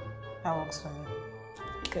 That works for me.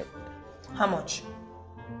 Good. How much?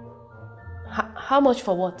 How much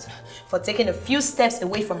for what? For taking a few steps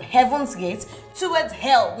away from heaven's gate towards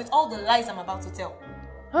hell with all the lies I'm about to tell.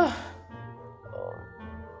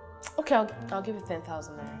 Okay, I'll give you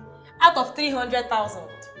 10,000 naira. Out of 300,000.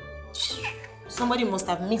 Somebody must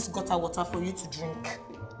have mixed gutter water for you to drink.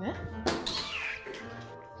 Yeah?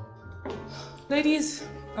 Ladies,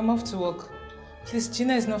 I'm off to work. Please,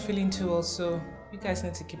 Gina is not feeling too well, so you guys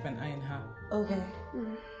need to keep an eye on her. Okay.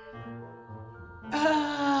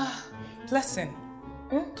 Blessing.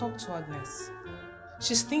 Talk to Agnes.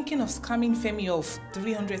 She's thinking of scamming Femi of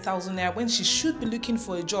 300,000 naira when she should be looking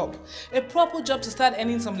for a job. A proper job to start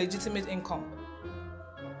earning some legitimate income.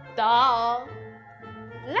 Duh.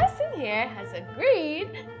 Blessing here has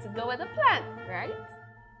agreed to go with the plan, right?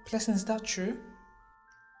 Blessing, is that true?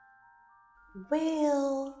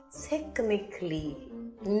 Well, technically,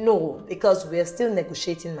 no, because we're still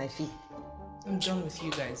negotiating my fee. I'm done with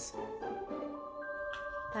you guys.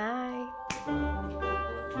 Bye.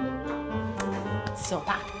 So,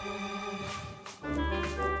 back.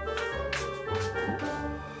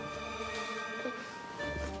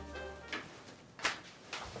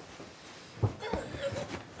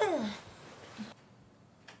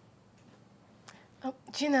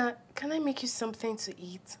 Gina, can I make you something to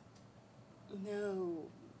eat? No,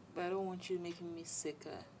 but I don't want you making me sicker.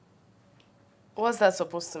 What's that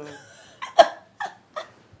supposed to mean?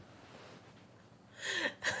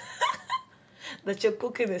 That your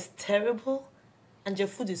cooking is terrible and your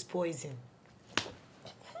food is poison.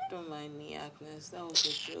 Don't mind me, Agnes. That was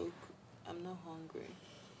a joke. I'm not hungry.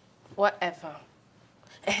 Whatever.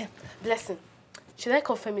 Blessing, should I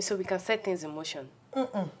confirm you so we can set things in motion?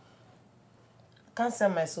 I can't sell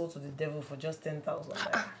my soul to the devil for just 10,000.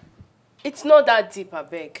 It's not that deep, I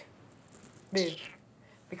beg. Babe,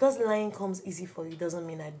 because lying comes easy for you doesn't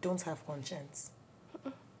mean I don't have conscience.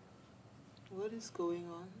 What is going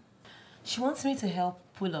on? She wants me to help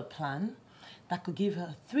pull a plan that could give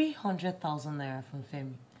her 300,000 naira from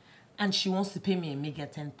Femi. And she wants to pay me a meager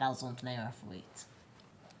 10,000 naira for it.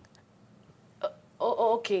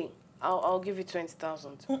 Okay. I'll give you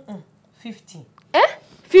 20,000. 50.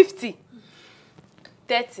 50.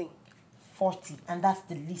 30. 40. And that's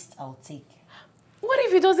the least I'll take. What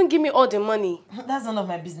if he doesn't give me all the money? That's none of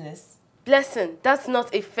my business. Blessing, that's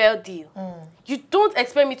not a fair deal. You don't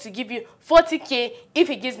expect me to give you 40k if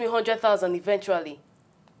he gives me 100,000 eventually.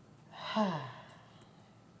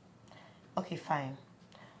 Okay, fine.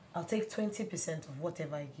 I'll take 20% of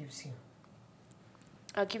whatever he gives you.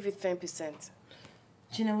 I'll give you 10%.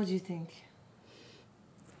 Gina, what do you think?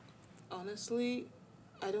 Honestly,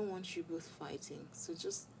 I don't want you both fighting, so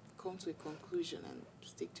just come to a conclusion and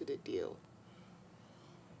stick to the deal.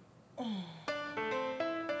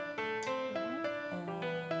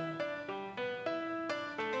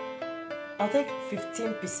 I'll take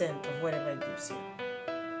 15% of whatever it gives you.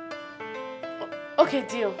 Okay,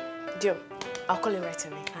 deal. Deal. I'll call you right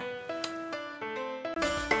away.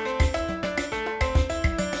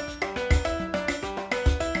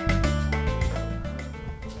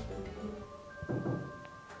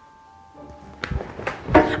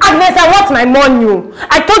 Agnes, I want my money.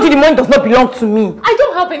 I told you the money does not belong to me. I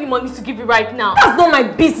don't have any money to give you right now. That's not my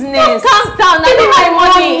business. Calm down. I don't have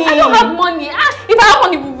money. I don't have money. If I have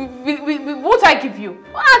money, won't I give you?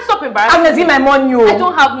 Stop embarrassing me. Agnes, give my money. I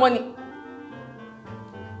don't have money.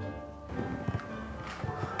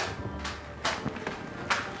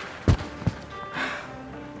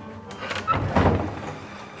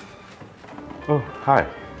 Oh, hi.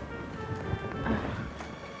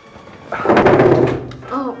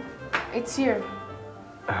 Oh, it's here.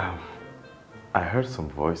 I heard some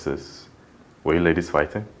voices. Were you ladies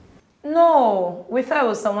fighting? No, we thought it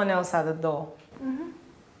was someone else at the door.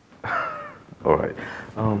 All right.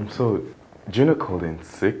 So Gina called in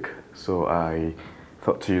sick, so I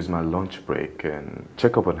thought to use my lunch break and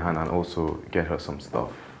check up on her and also get her some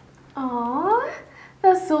stuff. Aww,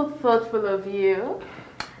 that's so thoughtful of you.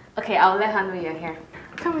 Okay, I'll let her know you're here.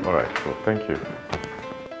 Come in. All right, cool. Thank you.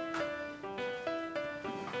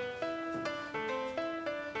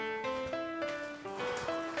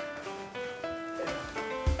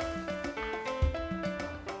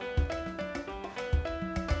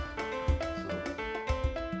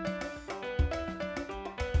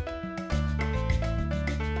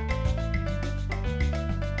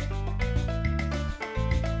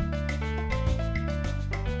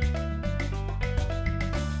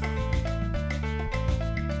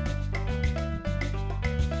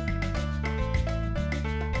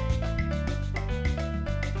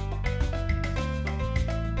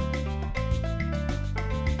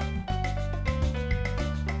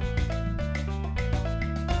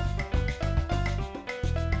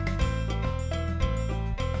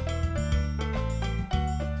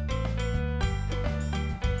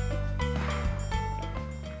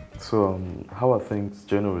 So, how are things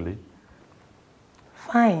generally?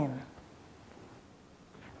 Fine.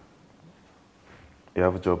 You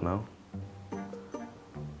have a job now?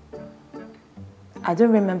 I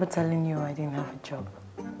don't remember telling you I didn't have a job.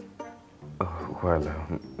 Oh, well,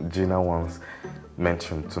 Gina once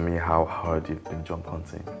mentioned to me how hard you've been job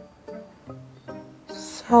hunting.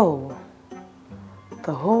 So,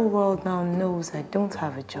 the whole world now knows I don't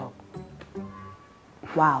have a job.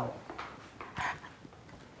 Wow.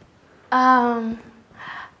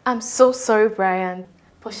 I'm so sorry, Brian,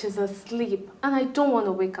 but she's asleep and I don't want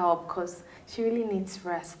to wake her up because she really needs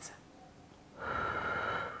rest.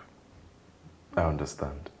 I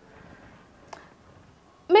understand.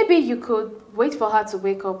 Maybe you could wait for her to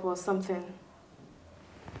wake up or something.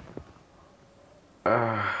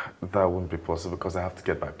 That wouldn't be possible because I have to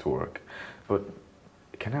get back to work. But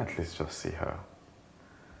can I at least just see her?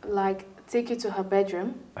 Like, take you to her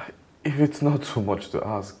bedroom? If it's not too much to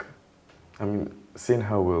ask. I mean, seeing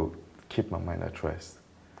her will keep my mind at rest.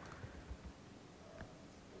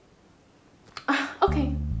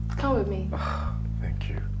 Okay, come with me. Thank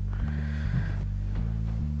you.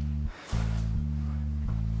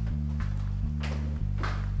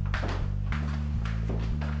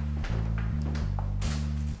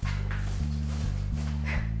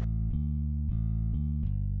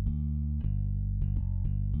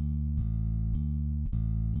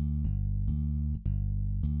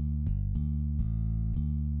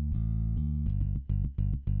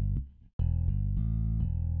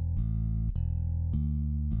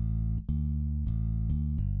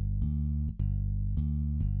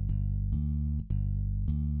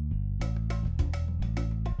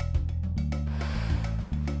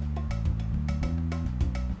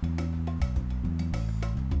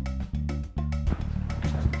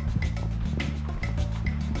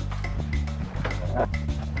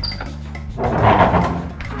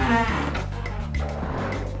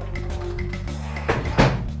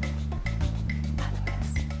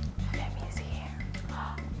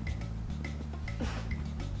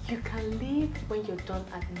 When you're done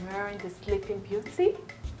admiring the sleeping beauty,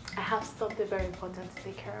 I have something very important to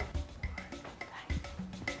take care of.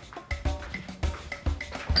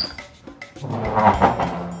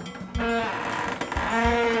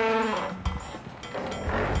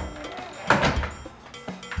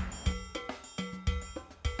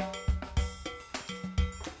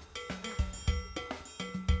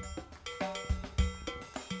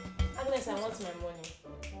 Agnes, I want my money.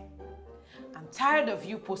 I'm tired of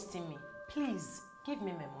you posting me. Please, give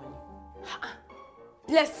me my money.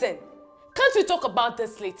 Listen, can't we talk about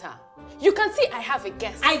this later? You can see I have a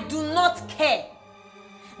guest. I do not care.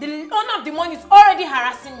 The owner of the money is already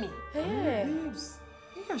harassing me. Hey. Babes,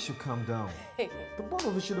 you guys should calm down. The both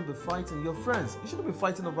of you shouldn't be fighting. You're friends. You shouldn't be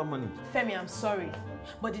fighting over money. Femi, I'm sorry,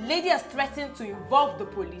 but the lady has threatened to involve the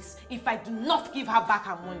police if I do not give her back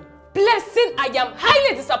her money. Blessing, I am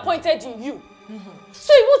highly disappointed in you.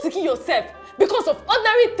 So you want to kill yourself because of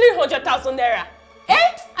ordinary 300,000 naira?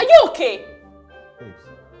 Eh? Are you okay? Babes,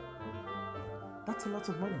 that's a lot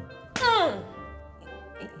of money.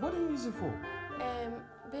 What do you use it for?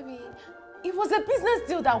 Baby, it was a business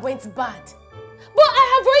deal that went bad. But I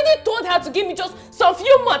have already told her to give me just some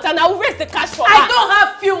few months and I will raise the cash for her. I don't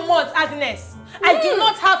have few months, Agnes. I do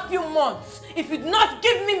not have few months. If you do not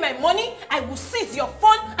give me my money, I will seize your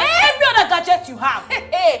phone and every other gadget you have.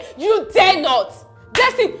 Hey, you dare not.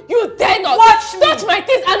 Blessing, you dare not. Watch me. Touch my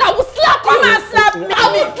things and I will slap you. Come and slap me.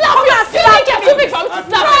 I will slap you. You think you're too big for me to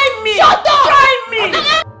slap? Try me. Shut up. Try me.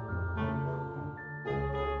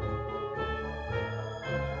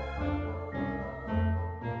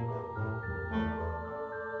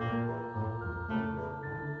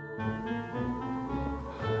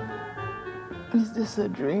 Is this a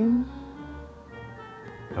dream?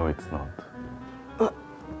 No, it's not.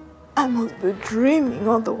 I must be dreaming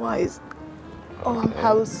otherwise. Oh, I'm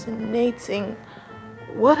hallucinating.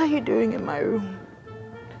 What are you doing in my room?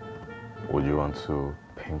 Would you want to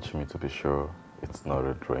pinch me to be sure it's not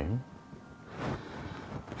a dream?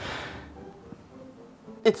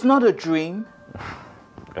 It's not a dream.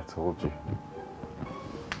 I told you.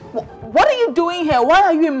 What are you doing here? Why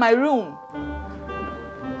are you in my room?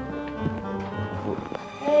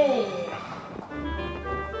 Hey.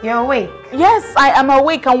 You're awake? Yes, I am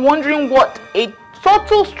awake and wondering what a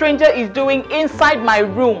total stranger is doing inside my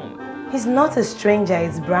room. He's not a stranger,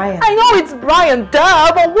 it's Brian. I know it's Brian,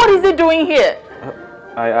 duh, but what is he doing here?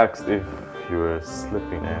 I asked if you were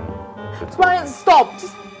sleeping and... Brian, stop.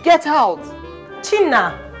 Just get out.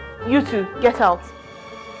 China. You two, get out.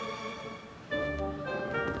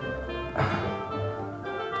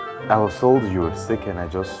 I was told you were sick and I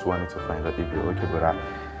just wanted to find out if you're okay, but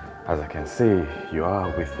as I can see, you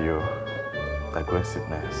are with your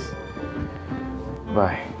aggressiveness.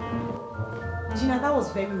 Bye. Gina, that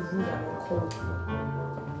was very rude and uncalled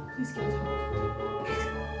for. Please get out.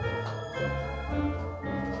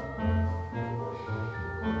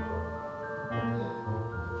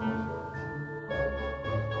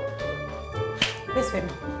 Where's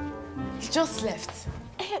Femi? He just left.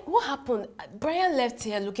 What happened? Brian left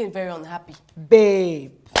here looking very unhappy.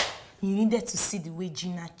 Babe, you needed to see the way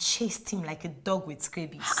Gina chased him like a dog with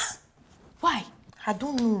scabies. Why? I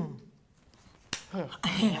don't know.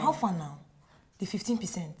 How far now? The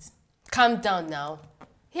 15%. Calm down now.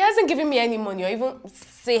 He hasn't given me any money or even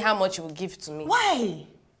say how much he will give to me. Why?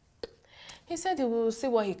 He said he will see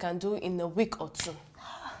what he can do in a week or two.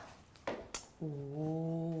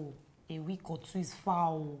 Oh, a week or two is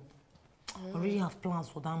foul. Already have plans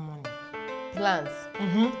for that money. Plans?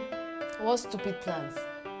 What stupid plans?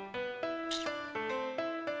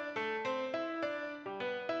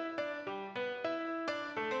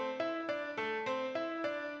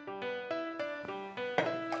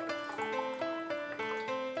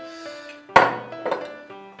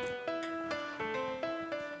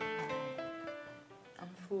 I'm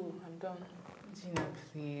full. I'm done. Gina,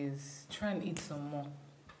 please. Try and eat some more.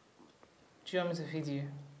 Do you want me to feed you?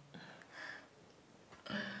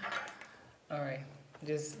 Alright,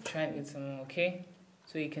 just try and eat some more, okay?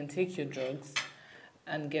 So you can take your drugs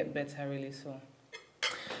and get better really soon.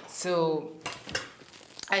 So,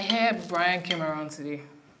 I heard Brian came around today.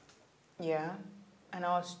 Yeah, and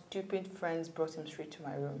our stupid friends brought him straight to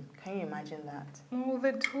my room. Can you imagine that? No,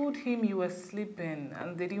 they told him you were sleeping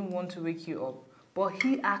and they didn't want to wake you up. But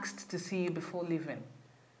he asked to see you before leaving.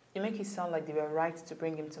 You make it sound like they were right to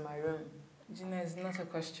bring him to my room. Gina, it's not a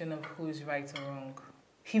question of who is right or wrong.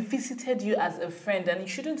 He visited you as a friend and you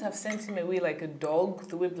shouldn't have sent him away like a dog,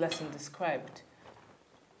 the way Blessing described.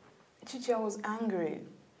 Chichi, I was angry.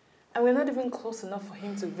 And we're not even close enough for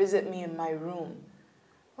him to visit me in my room.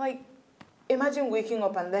 Like, imagine waking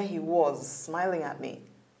up and there he was, smiling at me.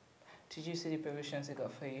 Did you see the provisions he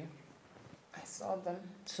got for you? I saw them.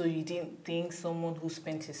 So you didn't think someone who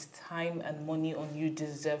spent his time and money on you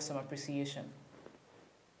deserves some appreciation?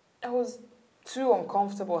 I was too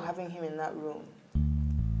uncomfortable having him in that room.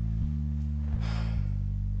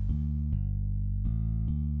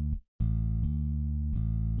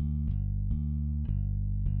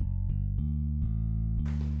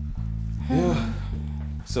 Yeah.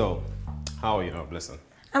 So, how are you now, Blessing?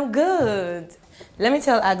 I'm good. Let me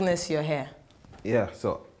tell Agnes you're here. Yeah,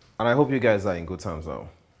 so, and I hope you guys are in good terms now.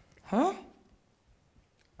 Huh?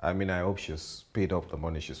 I mean, I hope she's paid up the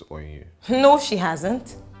money she's owing you. No, she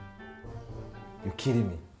hasn't. You're kidding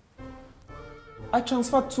me? I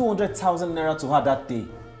transferred 200,000 naira to her that day.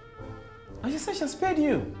 And she said she has paid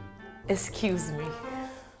you. Excuse me.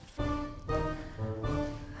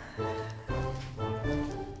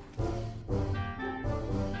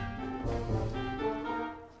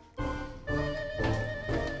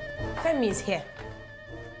 Femi is here.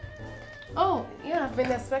 Oh, yeah, I've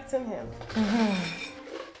been expecting him.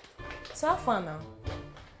 So how far now?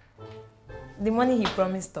 The money he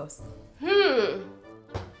promised us.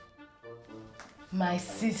 My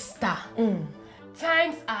sister.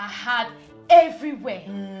 Times are hard everywhere.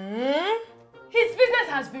 His business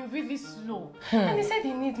has been really slow. And he said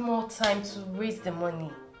he needs more time to raise the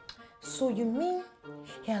money. So you mean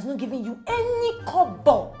he has not given you any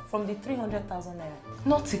kobo from the 300,000 naira?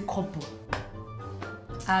 Not a kobo.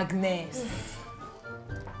 Agnes.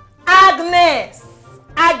 Agnes!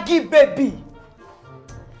 Aggie baby!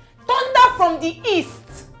 Thunder from the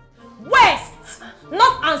east, west,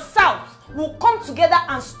 north and south will come together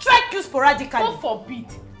and strike you sporadically. God forbid.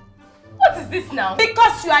 What is this now?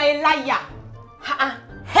 Because you are a liar.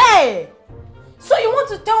 Hey! So you want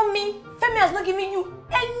to tell me Femi has not given you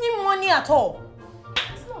any money at all?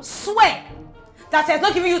 Swear that he has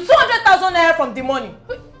not given you 200,000 naira from the money.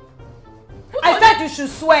 I said you should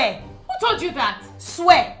swear. Who told you that?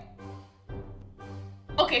 Swear.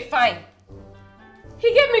 Okay, fine.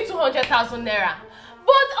 He gave me 200,000 naira. But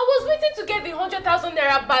I was waiting to get the 100,000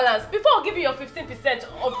 naira balance before I'll give you your 15%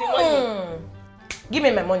 of the money. Give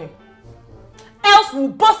me my money. Else we'll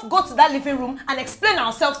both go to that living room and explain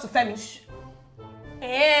ourselves to Femi.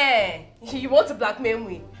 Eh, you want to blackmail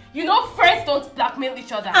me? You know friends don't blackmail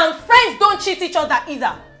each other. And friends don't cheat each other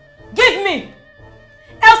either. Give me.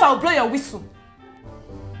 Else I'll blow your whistle.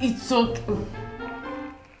 It's okay.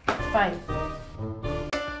 Fine.